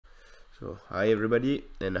So hi everybody,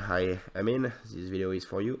 and hi Amine. This video is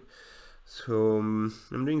for you. So I'm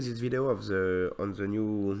doing this video of on the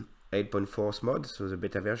new 8.4 Smode, so the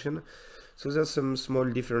beta version. So there's some small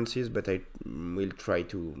differences, but I will try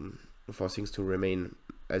to for things to remain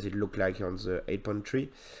as it looked like on the 8.3.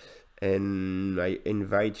 And I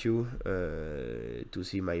invite you to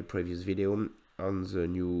see my previous video on the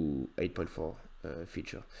new 8.4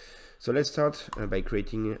 feature. So let's start by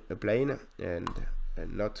creating a plane and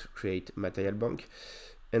not create material bank,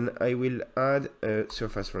 and I will add a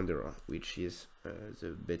surface renderer, which is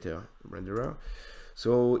the better renderer.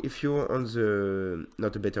 So if you're on the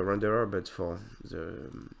not a better renderer, but for the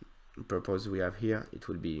purpose we have here, it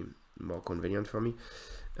will be more convenient for me.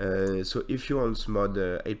 So if you're on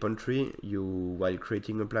Smode 8.3, you while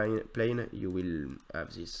creating a plane, you will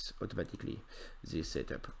have this automatically, this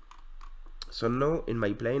setup. So now in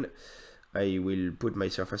my plane, I will put my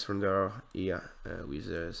surface renderer here with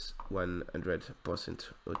a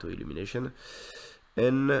 100% auto illumination,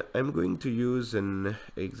 and I'm going to use an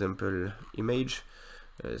example image.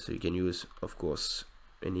 So you can use, of course,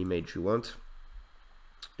 any image you want,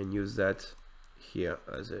 and use that here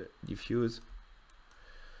as a diffuse.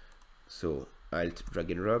 So Alt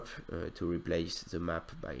drag and drop to replace the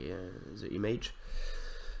map by the image.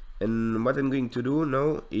 And what I'm going to do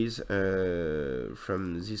now is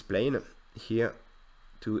from this plane here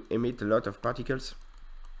to emit a lot of particles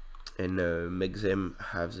and make them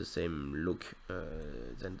have the same look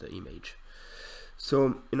than the image.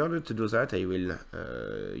 So in order to do that, I will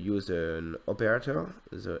use an operator,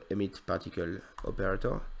 the emit particle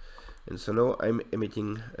operator. And so now I'm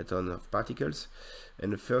emitting a ton of particles,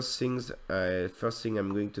 and the first thing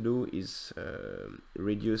I'm going to do is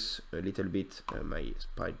reduce a little bit my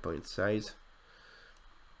sprite point size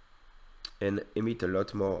and emit a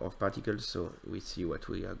lot more of particles, so we see what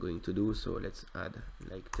we are going to do. So let's add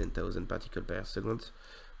like 10,000 particles per second.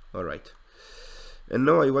 All right, and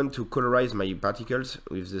now I want to colorize my particles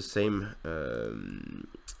with the same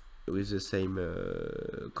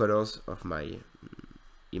colors of my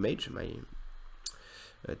image, my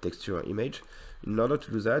texture image. In order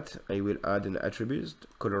to do that, I will add an attribute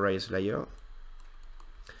colorize layer,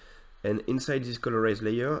 and inside this colorize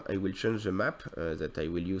layer I will change the map that I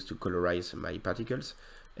will use to colorize my particles,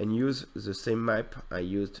 and use the same map I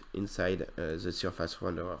used inside the surface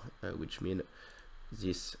renderer, which means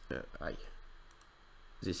this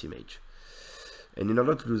this image. And in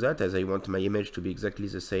order to do that, as I want my image to be exactly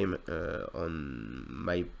the same on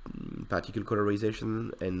my particle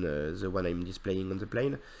colorization and the one I'm displaying on the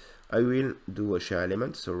plane, I will do a share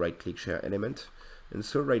element, so right click share element. And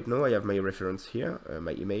so right now I have my reference here,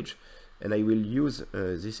 my image, and I will use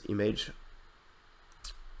this image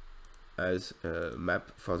as a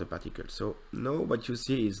map for the particle. So now what you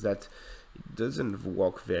see is that it doesn't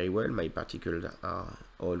work very well. My particles are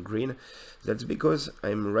all green. That's because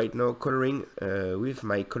I'm right now coloring with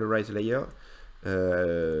my colorize layer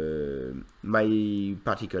my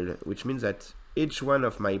particle, which means that each one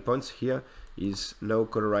of my points here is now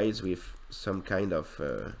colorized with some kind of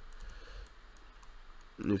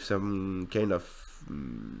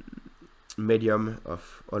medium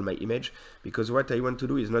of all my image, because what I want to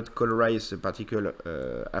do is not colorize the particle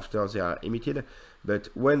after they are emitted, but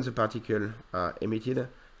when the particles are emitted,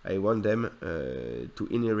 I want them to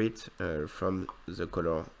inherit from the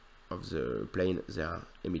color of the plane they are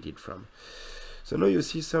emitted from. So now you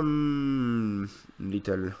see some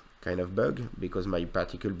little kind of bug, because my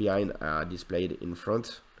particle behind are displayed in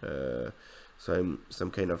front, so I'm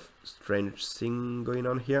some kind of strange thing going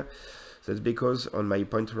on here. That's because on my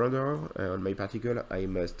point renderer, on my particle, I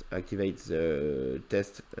must activate the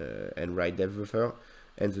test and write depth buffer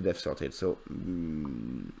and the depth sorted. So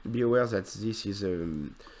be aware that this is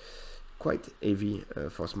quite heavy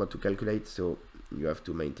for Smode to calculate, so you have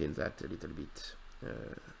to maintain that a little bit.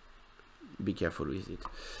 Be careful with it.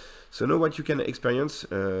 So now what you can experience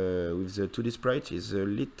with the 2D sprite is a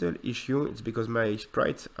little issue. It's because my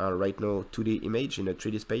sprites are right now 2D image in a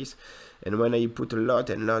 3D space, and when I put a lot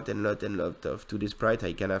of 2D sprite,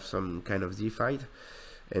 I can have some kind of Z-fight.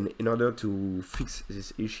 And in order to fix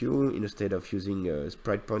this issue, instead of using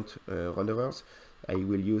sprite point renderers, I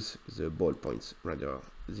will use the ball points renderer.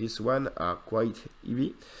 This one are quite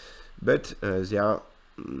heavy, but they are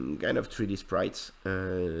kind of 3D sprites,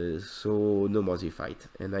 so no more Z-fight,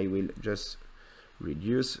 and I will just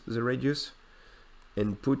reduce the radius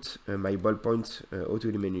and put my ballpoint auto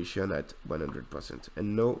illumination at 100%,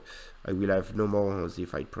 and now I will have no more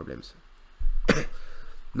Z-fight problems.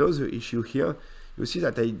 Now the issue here, you see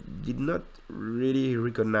that I did not really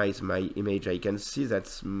recognize my image. I can see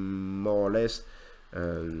that's more or less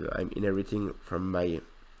I'm inheriting from my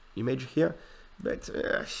image here, but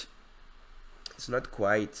it's not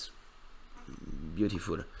quite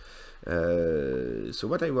beautiful. So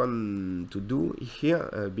what I want to do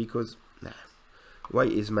here, because why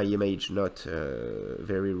is my image not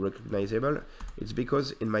very recognizable? It's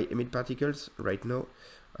because in my emit particles right now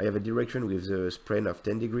I have a direction with the spread of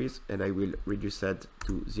 10 degrees, and I will reduce that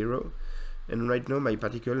to 0, and right now my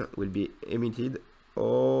particle will be emitted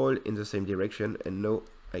all in the same direction, and now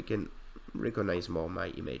I can recognize more my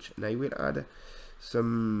image. And I will add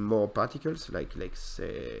some more particles, like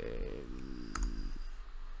say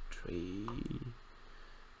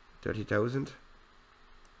 30,000.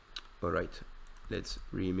 Alright, let's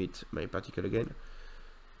re-emit my particle again.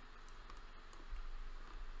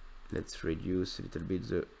 Let's reduce a little bit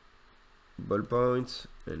the ballpoints,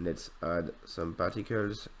 and let's add some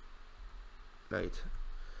particles, like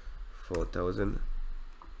 4,000.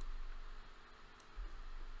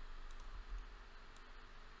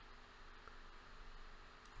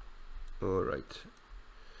 Alright,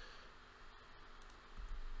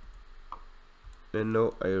 and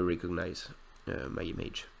now I recognize my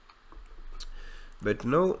image. But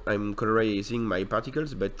now I'm colorizing my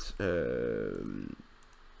particles, but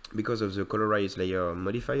because of the colorize layer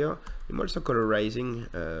modifier, I'm also colorizing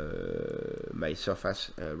my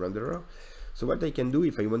surface renderer. So what I can do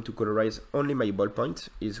if I want to colorize only my ballpoint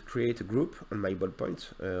is create a group on my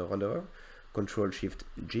ballpoint renderer, Control Shift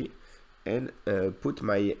G, and put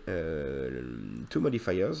my two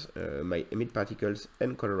modifiers, my emit particles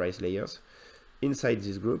and colorize layers, inside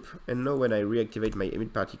this group. And now when I reactivate my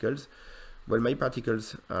emit particles, well, my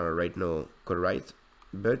particles are right now colorized,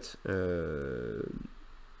 but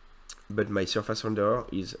my surface renderer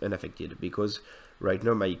is unaffected, because right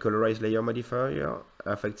now my colorize layer modifier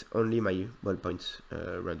affects only my ballpoint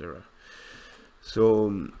renderer.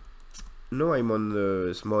 So now I'm on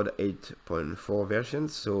the Smode 8.4 version.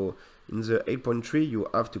 So in the 8.3 you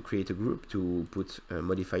have to create a group to put a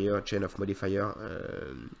modifier, chain of modifier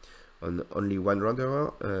on only one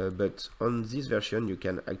renderer, but on this version you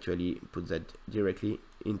can actually put that directly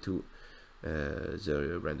into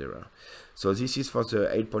the renderer. So this is for the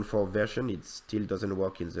 8.4 version. It still doesn't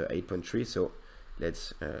work in the 8.3, so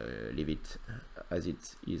let's leave it as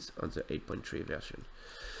it is on the 8.3 version.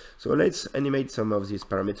 So let's animate some of these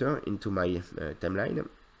parameters into my timeline.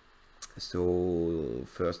 So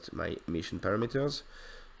first my emission parameters.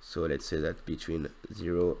 So let's say that between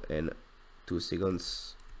 0 and 2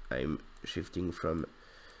 seconds I'm shifting from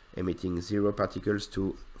emitting 0 particles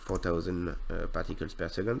to 4,000 particles per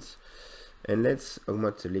second. And let's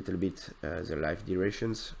augment a little bit the life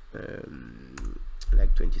durations,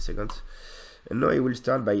 like 20 seconds. And now I will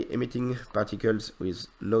start by emitting particles with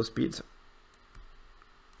no speed.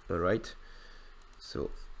 Alright,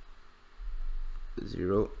 so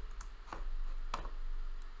 0.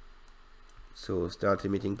 So start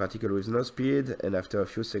emitting particle with no speed, and after a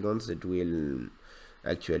few seconds it will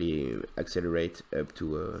actually accelerate up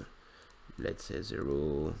to let's say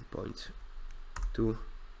 0.2.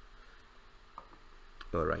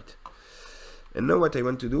 Alright, and now what I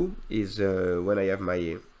want to do is when I have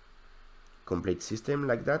my complete system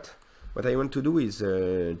like that, what I want to do is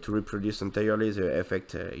to reproduce entirely the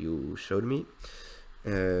effect you showed me,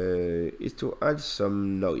 is to add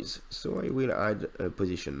some noise. So I will add a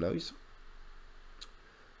position noise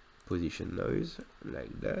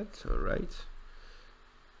like that. Alright,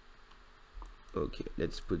 okay,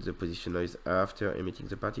 let's put the position noise after emitting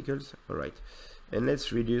the particles. Alright, and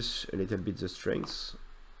let's reduce a little bit the strength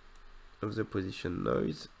of the position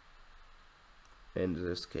noise and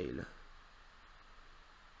the scale.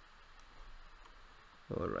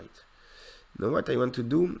 Alright, now what I want to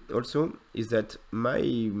do also is that my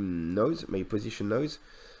noise, my position noise,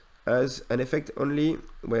 has an effect only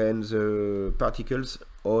when the particles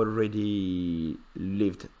already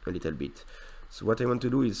lived a little bit. So what I want to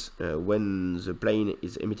do is when the plane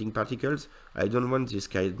is emitting particles, I don't want this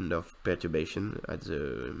kind of perturbation at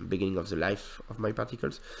the beginning of the life of my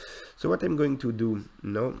particles. So what I'm going to do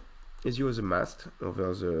now is use a mask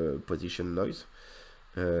over the position noise,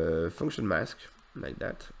 function mask, like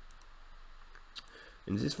that.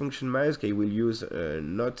 In this function mask I will use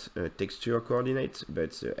not texture coordinates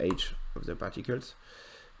but the age of the particles.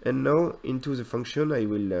 And now into the function I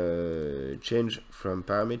will change from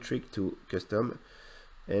parametric to custom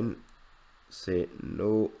and say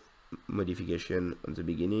no modification on the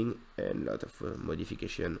beginning and lot of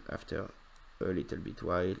modification after a little bit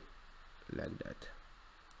while, like that.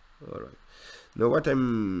 Alright, now what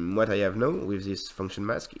I have now with this function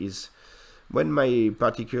mask is when my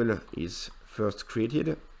particle is first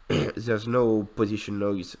created, there's no position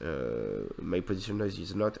noise. My position noise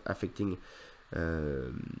is not affecting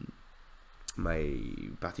my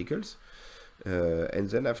particles, and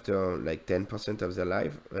then after like 10% of their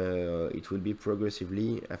life, it will be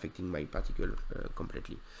progressively affecting my particle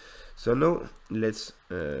completely. So now let's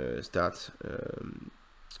start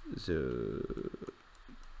the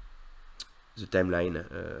timeline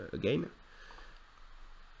again.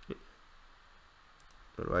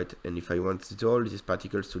 Alright, and if I want all these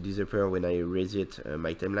particles to disappear when I reset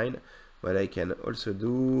my timeline, what I can also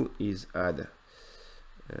do is add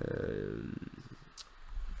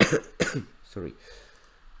sorry,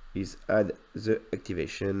 is add the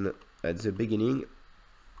activation at the beginning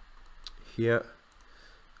here.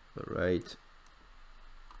 Alright,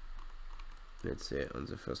 let's say on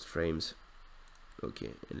the first frames.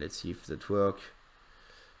 Okay, and let's see if that works.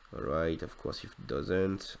 Alright, of course if it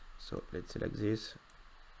doesn't, so let's select this,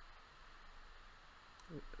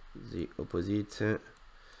 the opposite.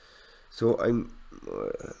 So I'm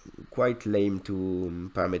quite lame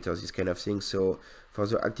to parameter this kind of thing. So for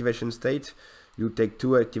the activation state, you take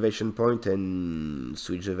 2 activation points and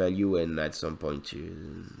switch the value, and at some point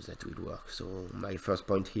that will work. So my first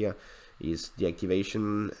point here is the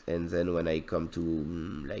activation, and then when I come to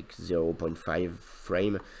like 0.5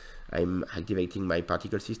 frame, I'm activating my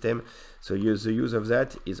particle system. So the use of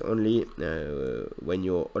that is only when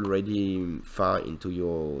you're already far into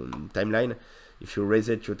your timeline. If you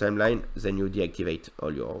reset your timeline, then you deactivate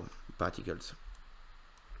all your particles.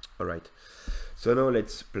 Alright, so now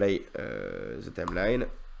let's play the timeline.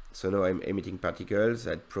 So now I'm emitting particles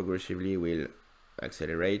that progressively will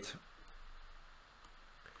accelerate,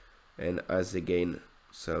 and as they gain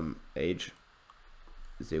some age,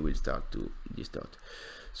 they will start to distort.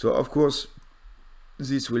 So of course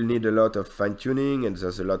this will need a lot of fine-tuning, and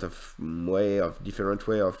there's a lot of different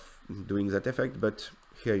way of doing that effect, but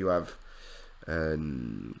here you have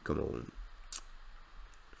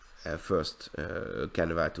first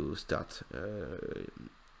Canva to start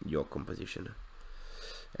your composition.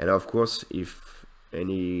 And of course, if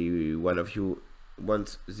any one of you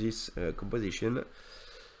wants this composition,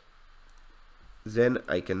 then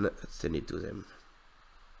I can send it to them.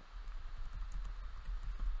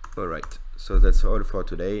 Alright, so that's all for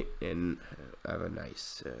today, and have a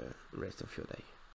nice rest of your day.